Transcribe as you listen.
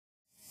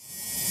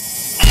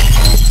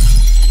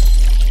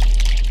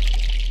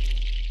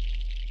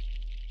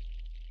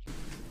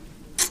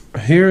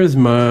here is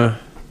my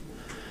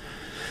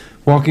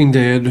Walking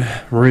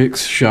Dead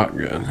Rick's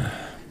shotgun.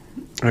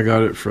 I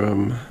got it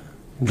from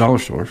dollar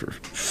store for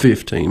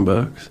 15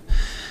 bucks.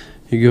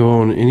 You go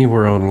on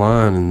anywhere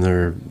online and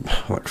they're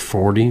like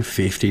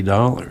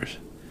 $40-50,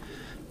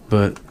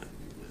 but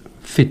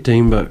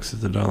 15 bucks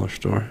at the dollar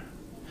store.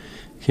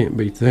 Can't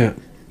beat that.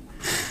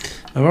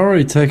 I've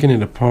already taken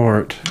it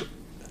apart,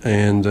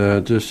 and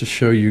just to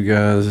show you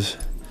guys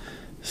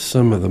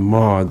some of the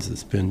mods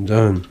that's been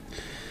done.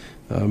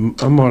 I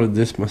modded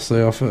this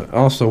myself.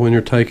 Also, when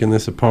you're taking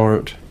this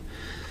apart,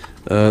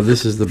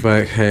 this is the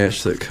back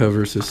hatch that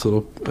covers this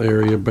little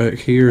area back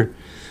here.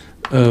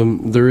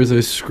 There is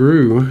a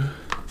screw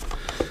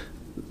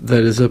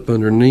that is up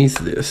underneath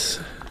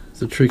this.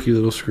 It's a tricky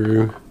little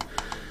screw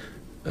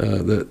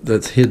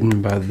that's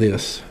hidden by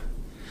this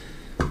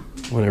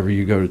whenever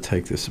you go to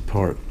take this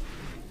apart.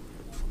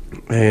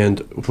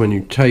 And when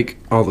you take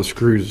all the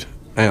screws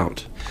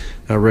out,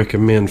 I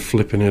recommend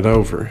flipping it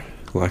over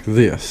like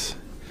this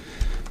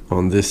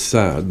on this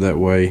side. That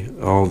way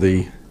all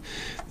the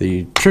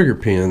trigger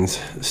pins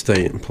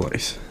stay in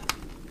place.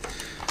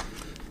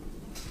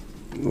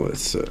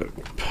 Let's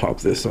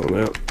pop this on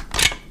out.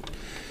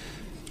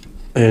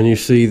 And you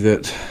see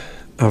that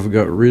I've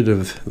got rid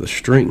of the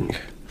string.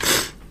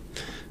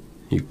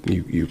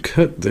 You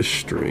cut this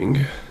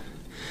string.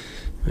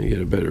 Let me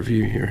get a better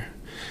view here.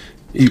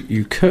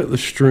 You cut the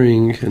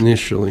string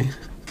initially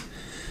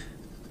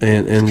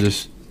and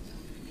just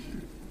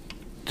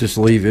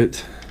leave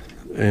it,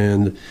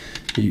 and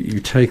you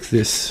take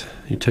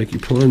your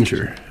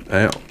plunger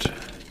out.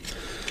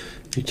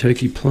 You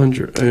take your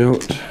plunger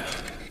out,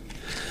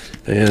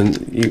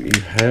 and you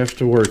have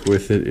to work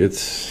with it.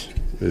 It's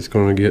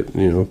going to get,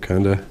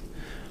 kind of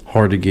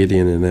hard to get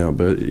in and out,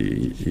 but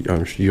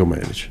you'll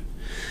manage.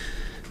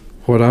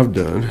 What I've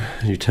done,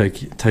 you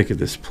take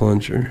this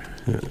plunger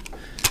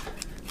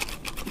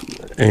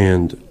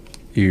and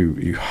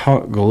you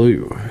hot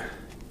glue.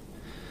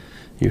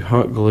 You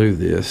hot glue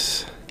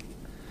this.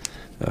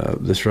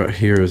 This right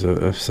here is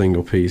a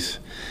single piece,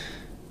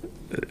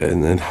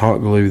 and then hot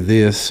glue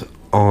this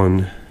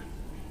on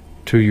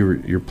to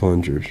your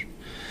plungers,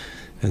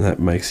 and that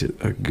makes it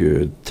a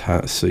good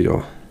tight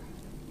seal.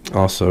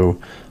 Also,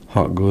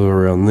 hot glue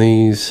around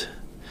these,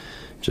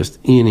 just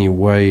any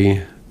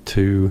way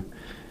to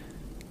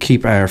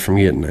keep air from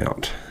getting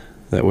out.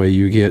 That way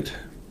you get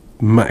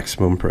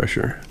maximum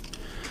pressure.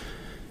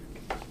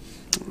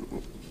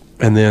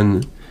 And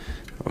then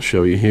I'll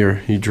show you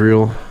here. You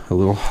drill a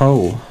little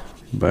hole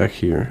back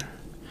here,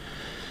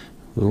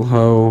 little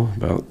hole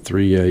about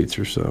 3/8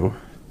 or so,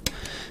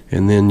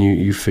 and then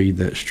you feed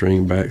that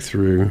string back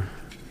through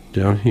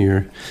down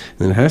here,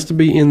 and it has to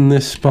be in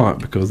this spot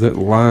because that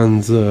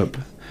lines up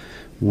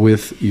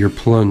with your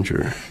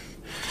plunger.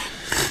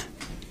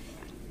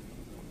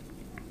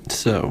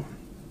 So,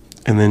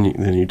 and then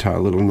you tie a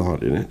little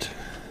knot in it,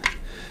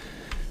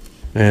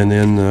 and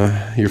then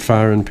your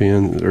firing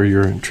pin or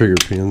your trigger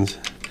pins.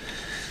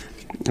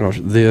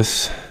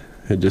 This,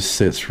 it just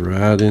sits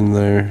right in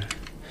there,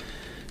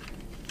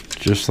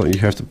 just like.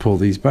 You have to pull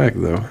these back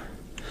though.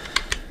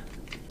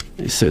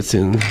 It sits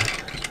in,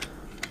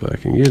 if I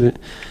can get it,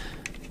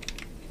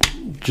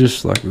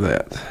 just like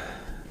that.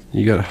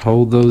 You got to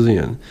hold those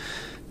in.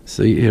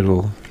 See,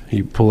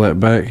 you pull that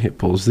back, it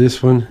pulls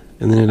this one,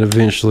 and then it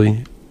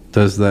eventually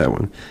does that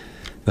one.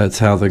 That's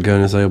how the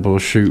gun is able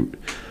to shoot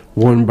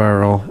one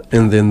barrel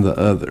and then the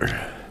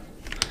other.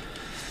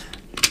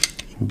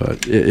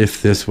 But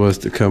if this was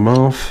to come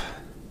off,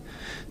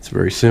 it's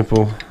very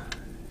simple.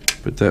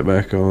 Put that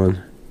back on.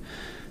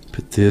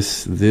 Put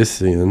this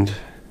end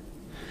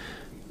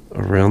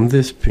around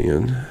this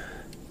pin.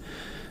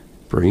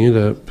 Bring it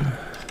up.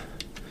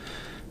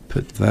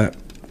 Put that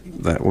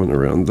one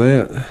around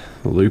that.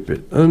 Loop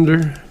it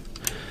under.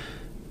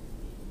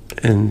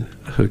 And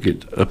hook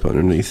it up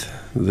underneath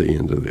the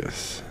end of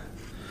this.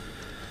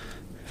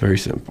 Very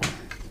simple.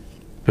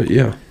 But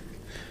yeah,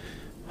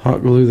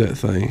 hot glue that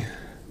thing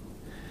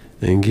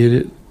and get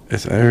it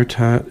as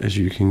airtight as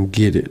you can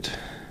get it.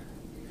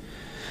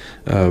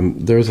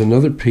 There's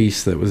another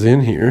piece that was in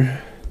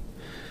here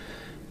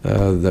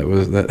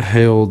that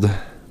held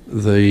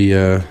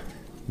the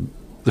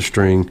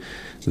string.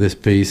 This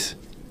piece,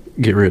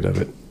 get rid of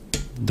it.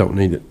 Don't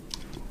need it.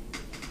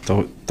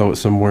 Throw it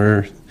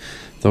somewhere.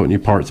 Throw it in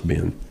your parts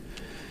bin.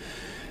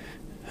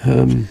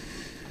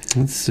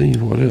 Let's see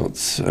what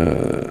else.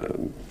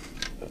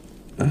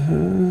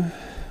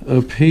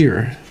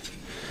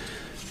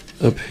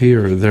 Up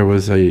here,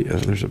 there's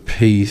a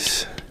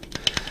piece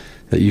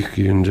that you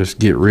can just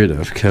get rid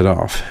of, cut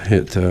off.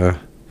 It,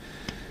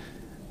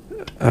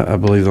 I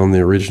believe, on the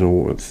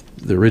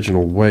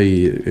original way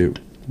it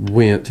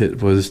went,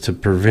 it was to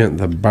prevent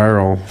the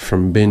barrel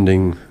from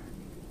bending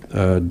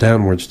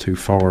downwards too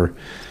far.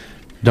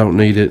 Don't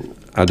need it.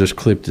 I just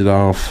clipped it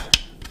off.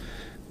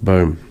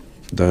 Boom,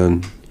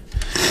 done.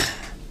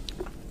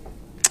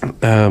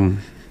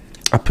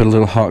 I put a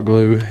little hot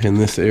glue in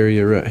this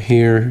area right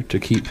here to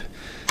keep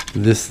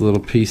this little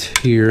piece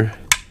here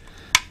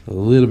a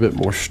little bit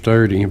more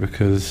sturdy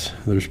because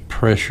there's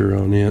pressure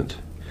on it.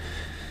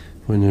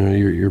 when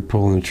you're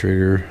pulling the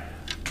trigger.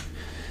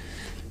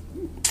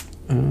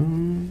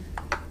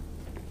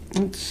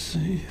 Let's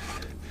see.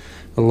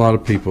 A lot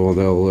of people,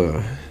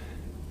 they'll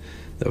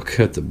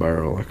cut the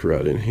barrel like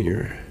right in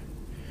here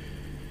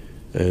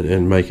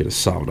and make it a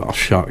sawed-off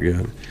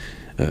shotgun.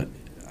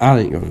 I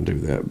ain't gonna do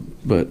that,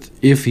 but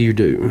if you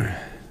do,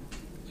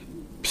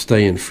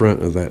 stay in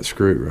front of that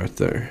screw right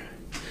there.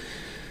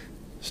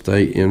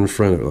 Stay in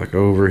front of it, like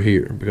over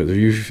here, because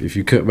if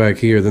you cut back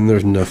here, then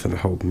there's nothing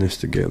holding this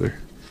together.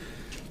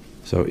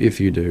 So if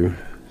you do,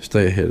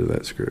 stay ahead of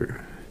that screw.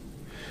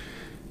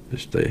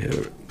 Just stay ahead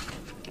of it.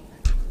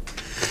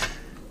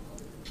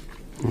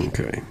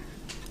 Okay.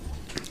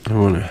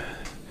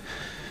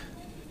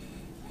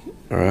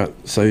 Alright,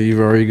 so you've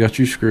already got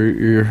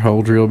your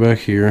hole drill back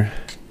here.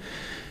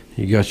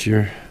 You got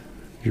your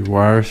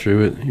wire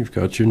through it. You've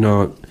got your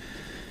knot.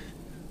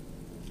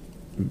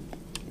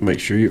 Make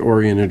sure you're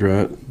oriented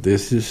right.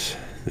 This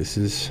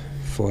is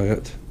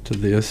flat to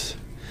this.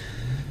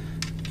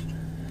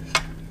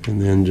 And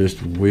then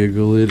just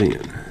wiggle it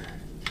in.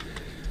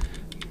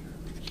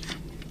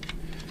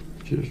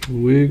 Just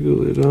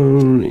wiggle it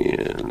on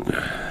in.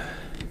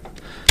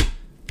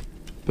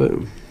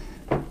 Boom.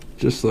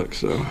 Just like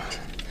so.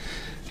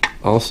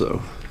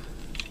 Also,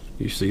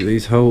 you see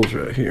these holes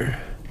right here.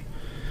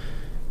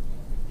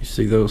 You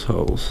see those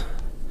holes.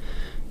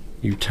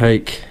 You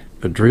take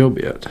a drill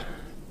bit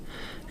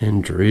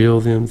and drill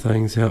them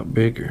things out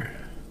bigger.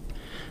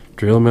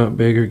 Drill them out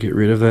bigger, get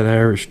rid of that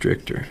air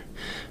restrictor.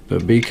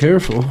 But be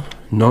careful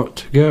not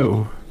to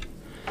go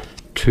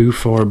too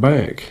far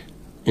back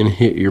and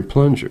hit your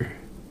plunger.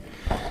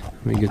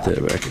 Let me get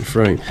that back in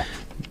frame.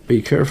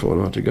 Be careful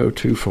not to go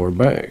too far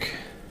back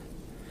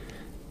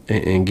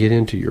and get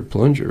into your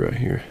plunger right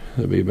here.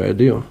 That'd be a bad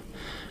deal.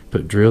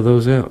 But drill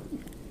those out.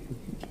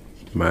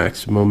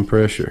 Maximum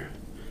pressure.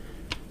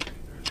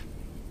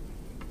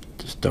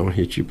 Just don't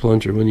hit your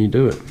plunger when you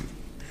do it.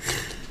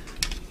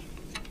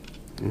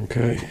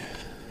 Okay.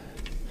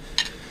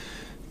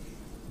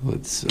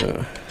 Let's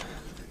go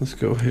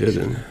ahead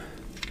and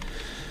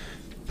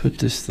put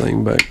this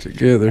thing back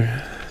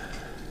together.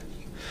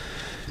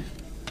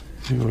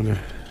 You want to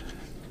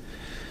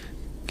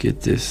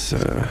get this,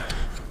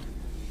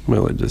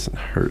 well, it doesn't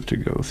hurt to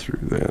go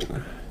through that.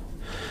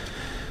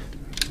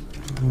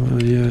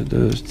 Well, yeah, it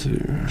does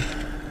too.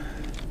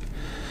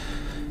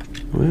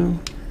 Well,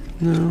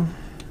 no,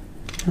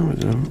 it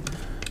don't.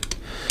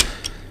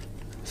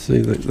 See,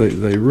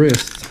 they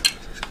rest.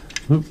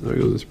 Oop, there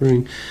goes the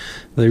spring.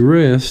 They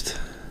rest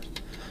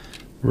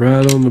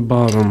right on the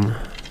bottom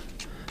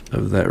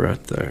of that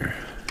right there.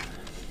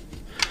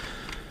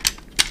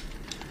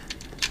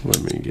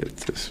 Let me get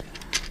this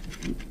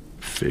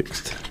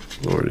fixed.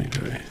 Lordy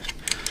day.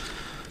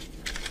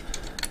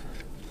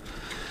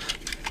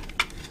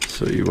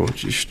 So you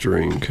want your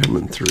string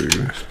coming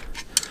through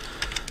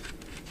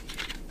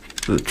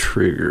the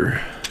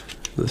trigger,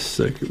 the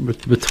second,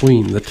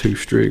 between the two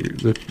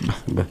triggers,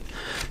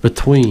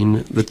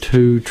 between the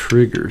two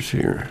triggers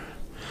here.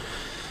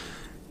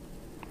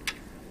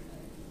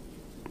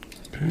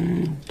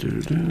 Okay.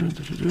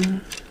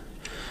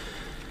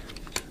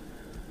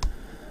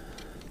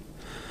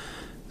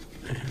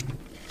 And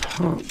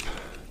pop.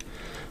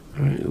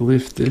 All right,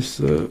 lift this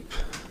up.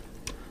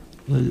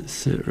 Let it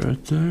sit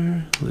right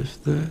there.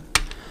 Lift that.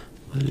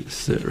 Let it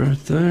sit right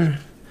there.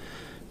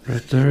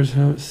 Right there is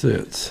how it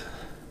sits.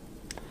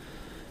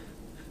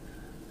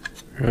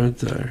 Right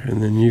there.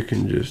 And then you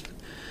can just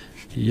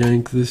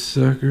yank this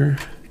sucker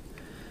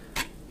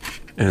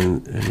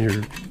and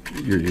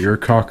you're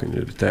cocking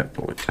it at that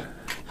point.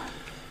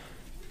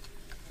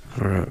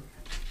 Alright.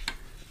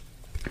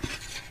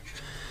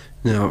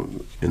 Now,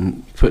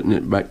 in putting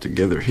it back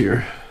together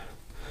here,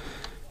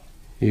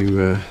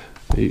 you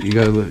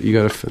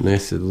gotta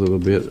finesse it a little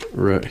bit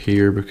right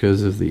here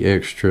because of the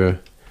extra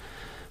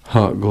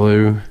hot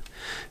glue.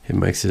 It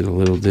makes it a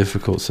little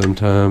difficult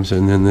sometimes.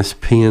 And then this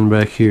pin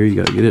back here, you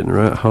gotta get it in the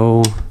right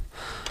hole.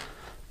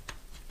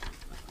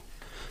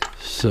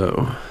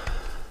 So,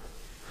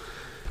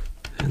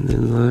 and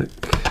then like,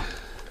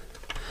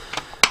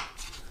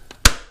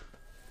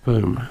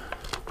 boom,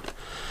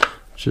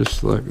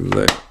 just like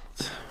that.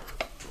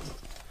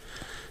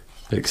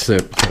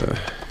 Except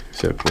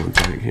one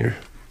thing here.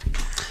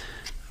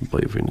 I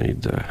believe we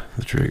need the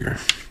trigger,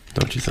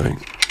 don't you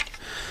think?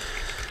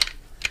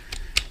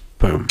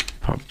 Boom,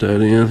 pop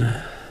that in.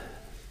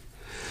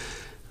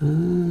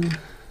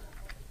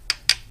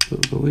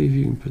 But I believe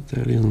you can put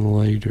that in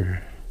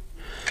later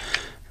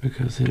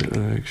because it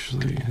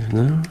actually,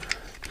 no,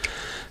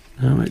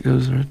 it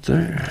goes right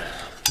there.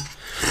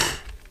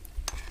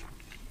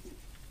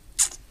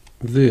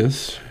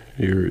 This,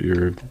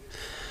 your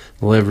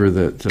lever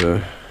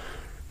that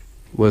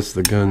lets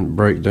the gun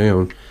break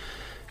down,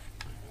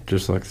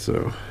 just like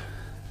so.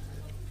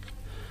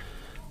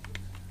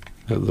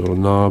 That little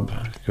knob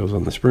goes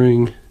on the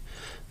spring,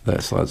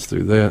 that slides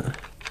through that.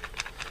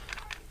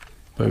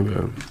 Boom,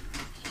 boom.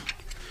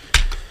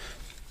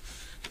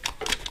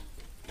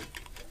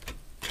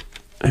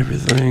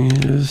 Everything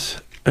is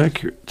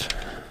accurate.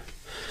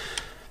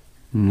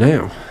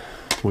 Now,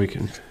 we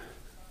can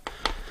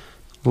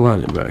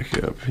line it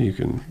back up. You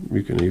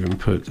can even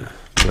put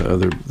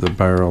the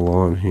barrel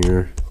on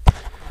here.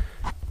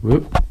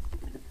 Whoop,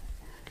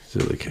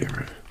 silly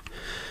camera.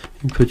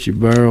 You put your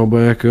barrel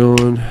back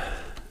on,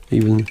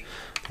 even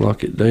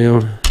lock it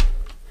down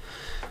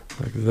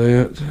like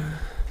that.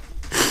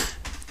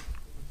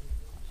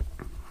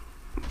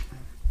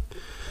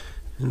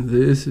 And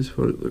this is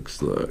what it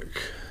looks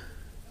like.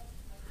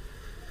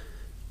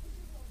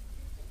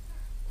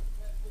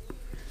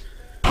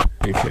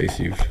 In case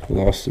you've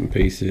lost some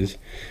pieces.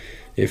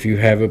 If you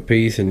have a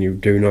piece and you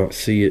do not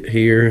see it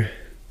here,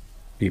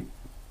 you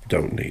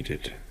don't need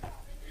it.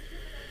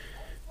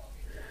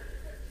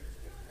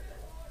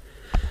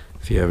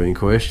 If you have any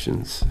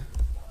questions,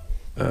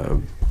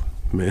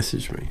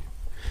 message me.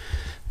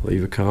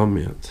 Leave a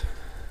comment.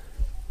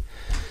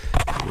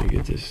 Let me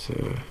get this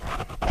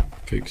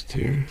fixed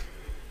here.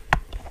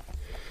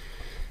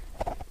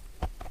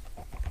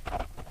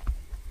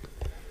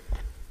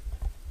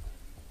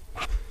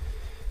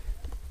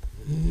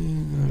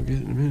 And I'll get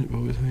it in a minute,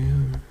 boys. Hang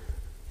on.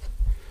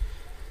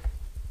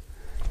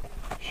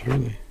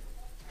 Surely.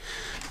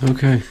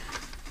 Okay.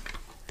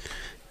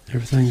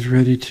 Everything's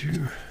ready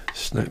to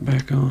snap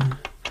back on.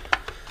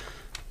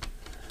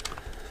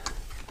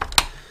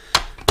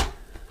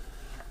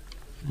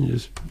 You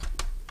just,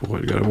 boy,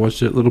 you gotta watch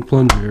that little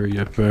plunger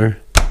area up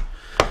there.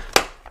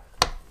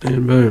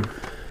 And boom.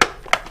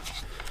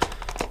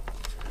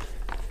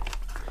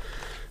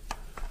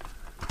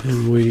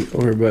 And we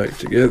are back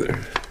together.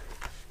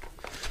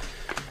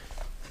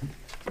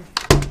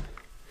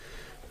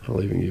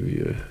 I'll even give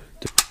you a...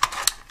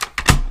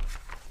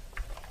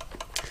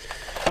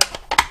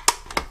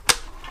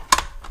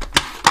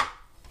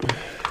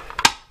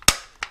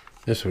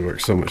 This would work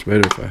so much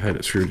better if I had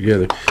it screwed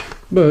together.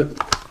 But,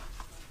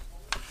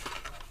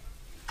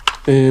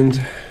 and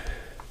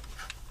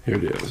here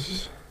it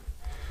is.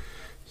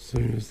 As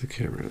soon as the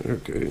camera,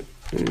 okay.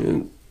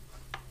 And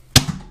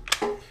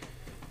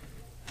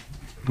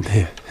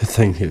yeah, the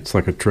thing hits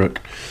like a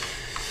truck.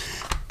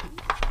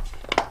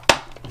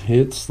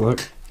 Hits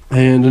like,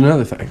 and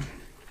another thing.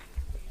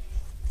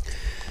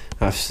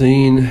 I've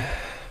seen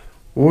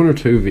one or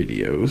two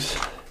videos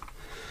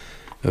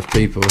of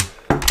people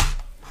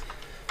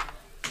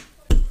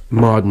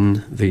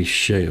modding these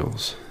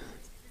shells,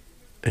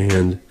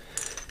 and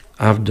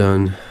I've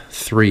done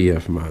 3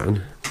 of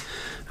mine.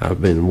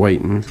 I've been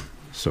waiting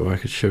so I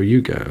could show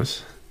you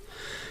guys.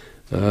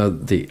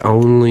 The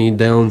only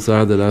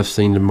downside that I've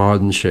seen to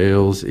modding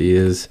shells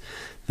is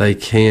they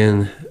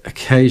can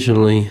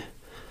occasionally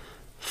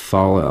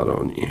fall out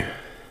on you.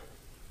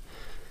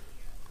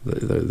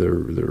 They're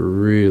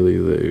really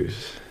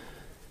loose,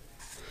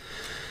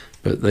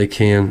 but they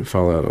can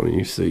fall out on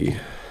you. See,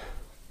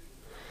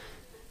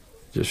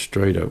 just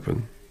straight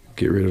open.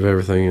 Get rid of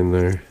everything in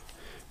there.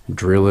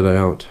 Drill it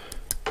out.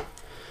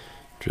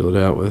 Drill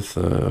it out with,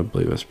 I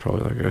believe that's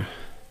probably like a,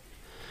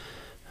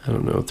 I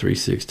don't know,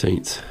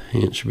 3/16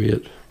 inch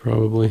bit,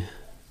 probably.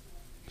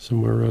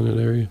 Somewhere around that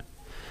area.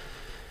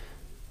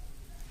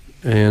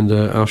 And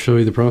I'll show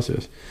you the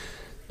process.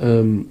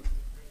 You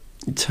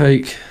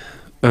take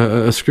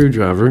a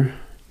screwdriver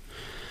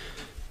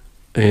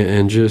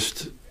and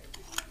just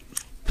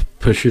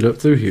push it up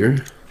through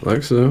here,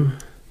 like so.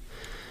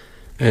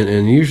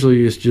 And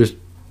usually it's just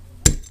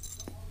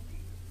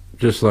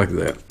like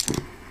that.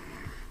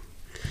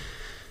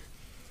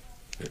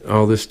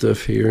 All this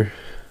stuff here,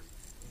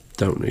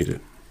 don't need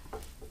it.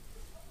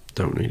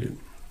 Don't need it.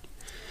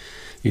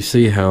 You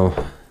see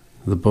how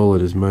the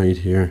bullet is made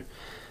here.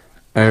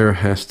 Air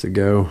has to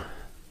go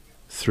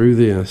through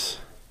this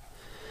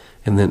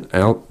and then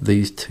out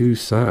these 2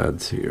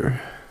 sides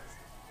here.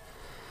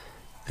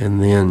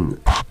 And then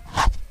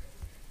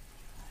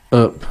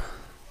up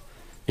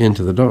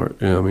into the dart.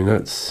 You know, I mean,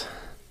 that's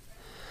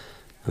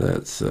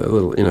a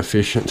little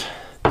inefficient.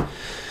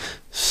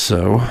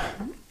 So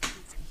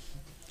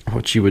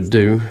what you would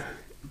do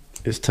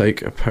is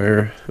take a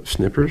pair of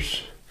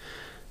snippers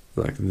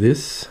like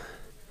this,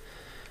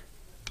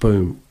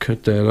 boom,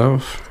 cut that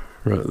off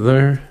right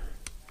there,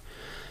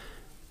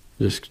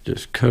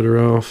 just cut her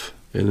off,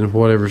 and then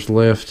whatever's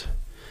left,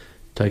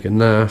 take a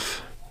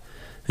knife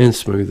and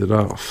smooth it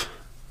off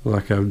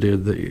like I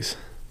did these.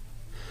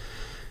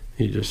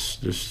 You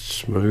just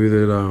smooth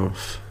it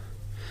off.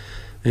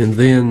 And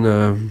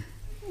then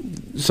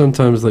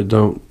sometimes they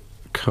don't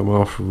come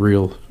off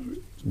real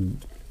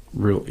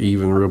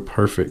even, real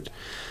perfect.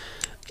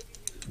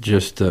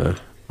 Just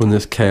when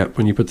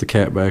you put the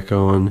cap back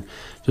on,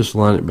 just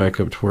line it back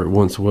up to where it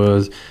once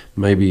was.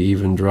 Maybe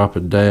even drop a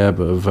dab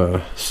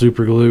of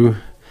super glue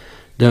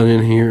down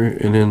in here,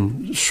 and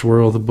then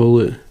swirl the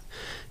bullet,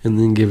 and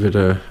then give it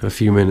a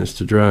few minutes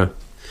to dry.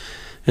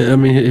 I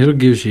mean, it'll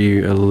give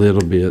you a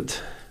little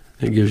bit.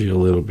 It gives you a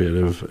little bit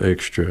of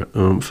extra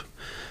oomph.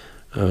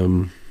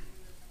 I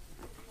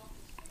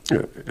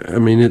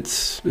mean,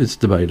 it's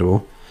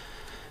debatable,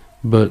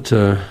 but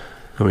I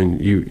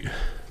mean,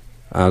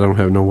 I don't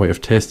have no way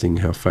of testing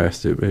how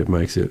fast it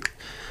makes it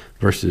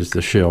versus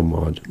the shell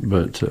mod,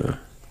 but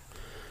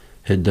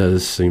it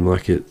does seem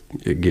like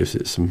it gives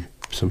it some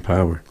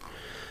power.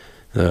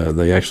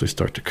 They actually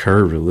start to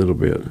curve a little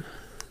bit.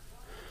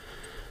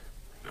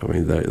 I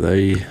mean,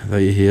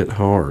 they hit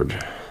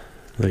hard.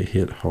 They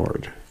hit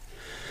hard.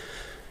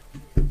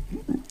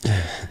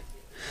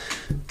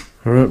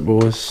 All right,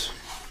 boys.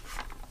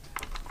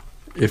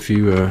 If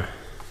you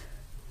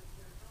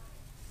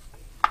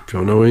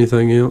don't know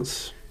anything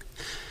else,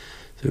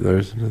 see,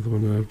 there's another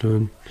one that I've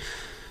done.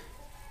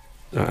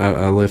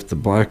 I left the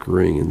black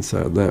ring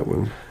inside that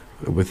one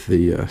with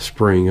the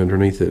spring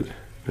underneath it,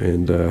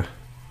 and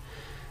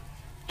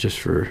just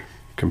for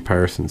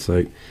comparison's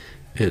sake,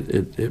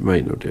 it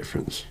made no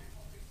difference.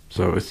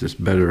 So it's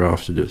just better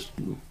off to just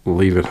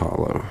leave it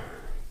hollow.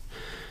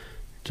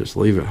 Just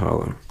leave it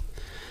hollow.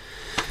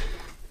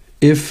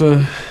 If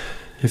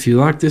you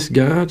like this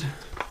guide,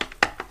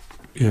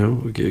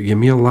 give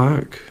me a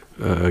like,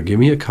 give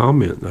me a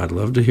comment. I'd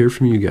love to hear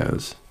from you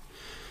guys.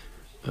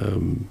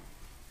 I'm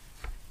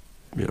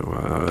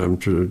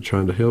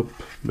trying to help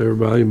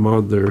everybody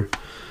mod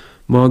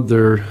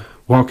their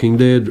Walking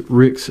Dead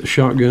Rick's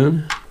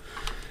shotgun,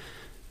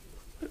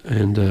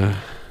 and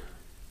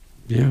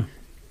yeah,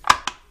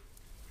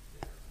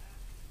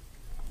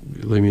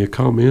 leave me a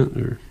comment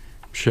or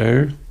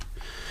share.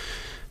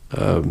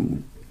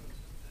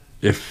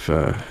 If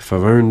I've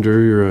earned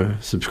your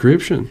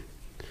subscription,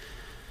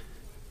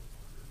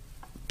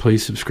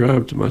 please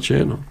subscribe to my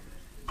channel.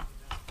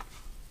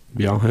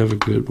 Y'all have a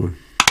good one.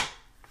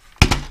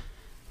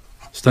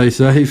 Stay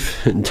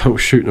safe and don't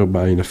shoot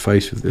nobody in the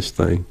face with this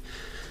thing.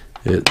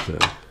 It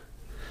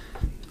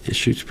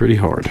shoots pretty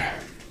hard.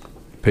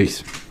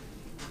 Peace.